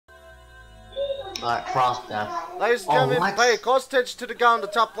Alright, frost death. Ladies and gentlemen, pay close attention to the guy on the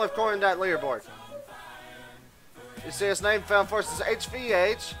top left corner of that leaderboard. You see his name, Found Forces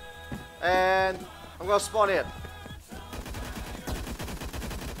HVH, and I'm gonna spawn in.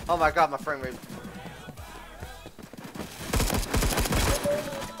 Oh my god, my frame rate.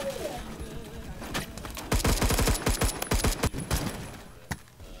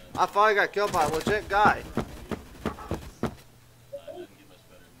 I finally got killed by a legit guy.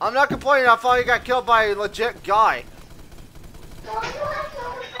 I'm not complaining, I finally got killed by a legit guy.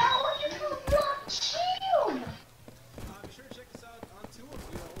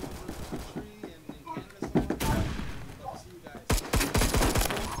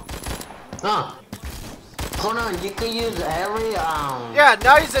 Huh. Hold on, you can use every, Yeah,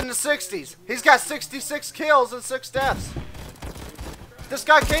 now he's in the 60s. He's got 66 kills and 6 deaths. This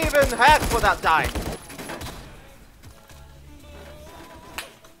guy can't even hack without dying.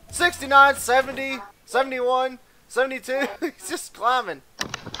 69, 70, 71, 72. He's just climbing.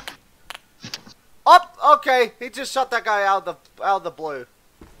 Up, okay. He just shot that guy out of the blue.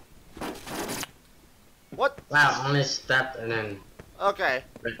 What? Wow, only stepped and then. Okay.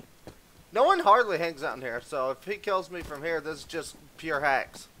 No one hardly hangs out in here, so if he kills me from here, this is just pure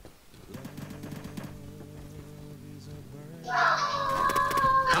hacks.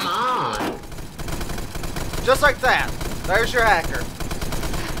 Come on! Just like that. There's your hacker.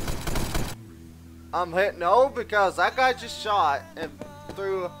 I'm hitting no because that guy just shot and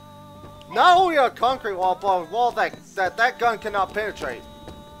threw not only a concrete wall, but a wall that gun cannot penetrate.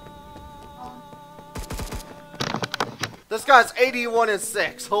 This guy's 81 and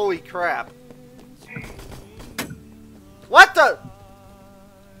 6. Holy crap. What the?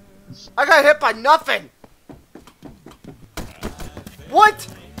 I got hit by nothing. What?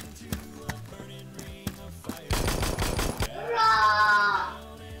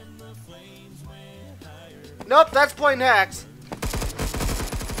 Nope, that's plain hacks.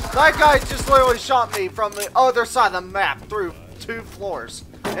 That guy just literally shot me from the other side of the map through 2 floors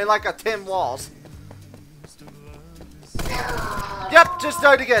and like a 10 walls. Yep, just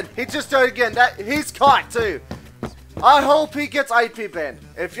died again. He just died again. He's caught too. I hope he gets IP banned.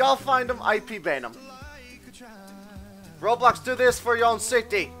 If y'all find him, IP ban him. Roblox, do this for your own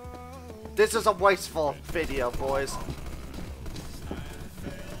safety. This is a wasteful video, boys.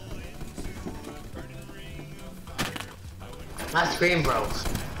 My screen broke.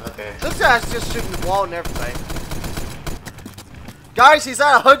 Okay. This guy's just shooting the wall and everything. Guys, he's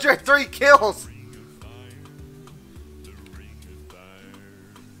at 103 kills.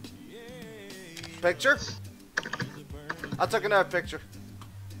 Picture? I took another picture.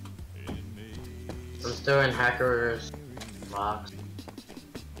 I'm still in hackers box.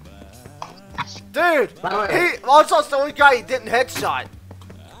 Dude, he also the only guy he didn't headshot.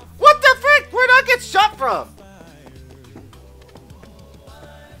 What the frick? Where'd I get shot from?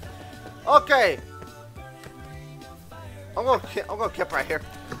 Okay. I'm gonna camp right here.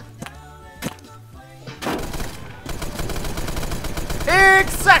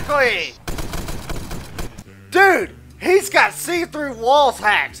 Exactly! Dude, he's got see-through walls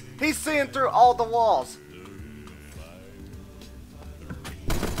hacks. He's seeing through all the walls.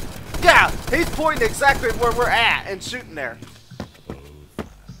 Yeah, he's pointing exactly where we're at and shooting there.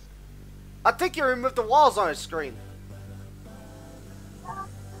 I think he removed the walls on his screen.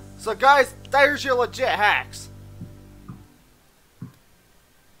 So guys, there's your legit hacks.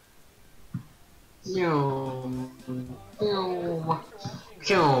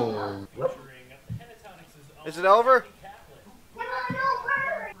 Is it over?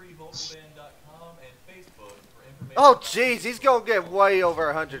 Oh jeez, he's gonna get way over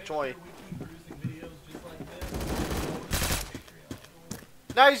 120.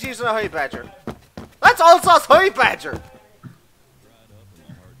 Now he's using a honey badger. That's all sauce honey badger.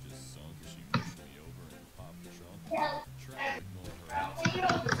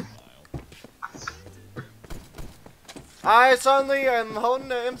 I suddenly am holding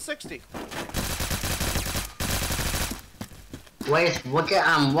the M60. Wait,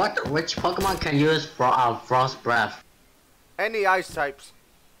 which Pokemon can use Frost Breath? Any ice types.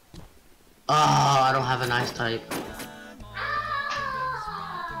 Oh, I don't have an ice type.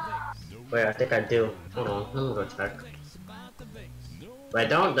 Wait, I think I do. Hold on, let me go check. Wait,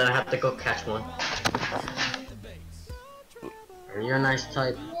 don't, then I have to go catch one. You're a nice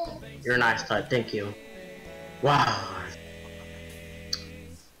type. You're a nice type, thank you. Wow.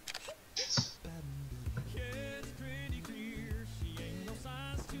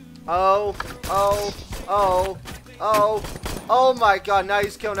 Oh my god, now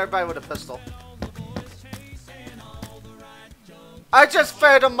he's killing everybody with a pistol. I just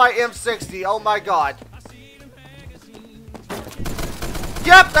fed him my M60. Oh my god.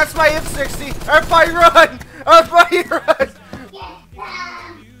 Yep, that's my M60. Everybody run! Everybody run!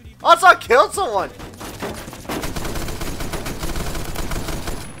 Also, I killed someone.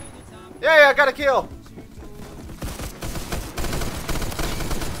 Yeah, I got a kill.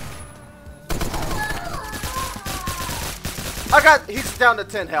 He's down to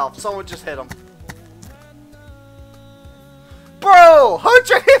 10 health. Someone just hit him. Bro,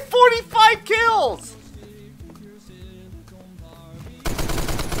 145 kills.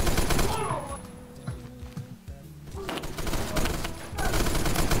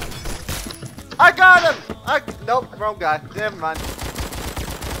 I got him. Nope, wrong guy. Never mind.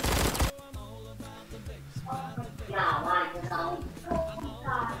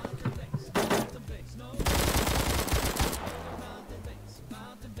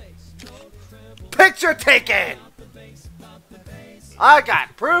 Picture taken! I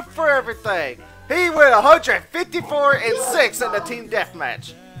got proof for everything. He went 154 and 6 in the team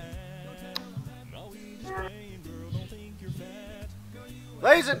deathmatch.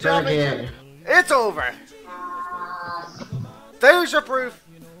 Ladies and gentlemen, it's over. There's your proof.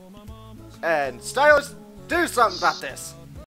 And Stylus, do something about this.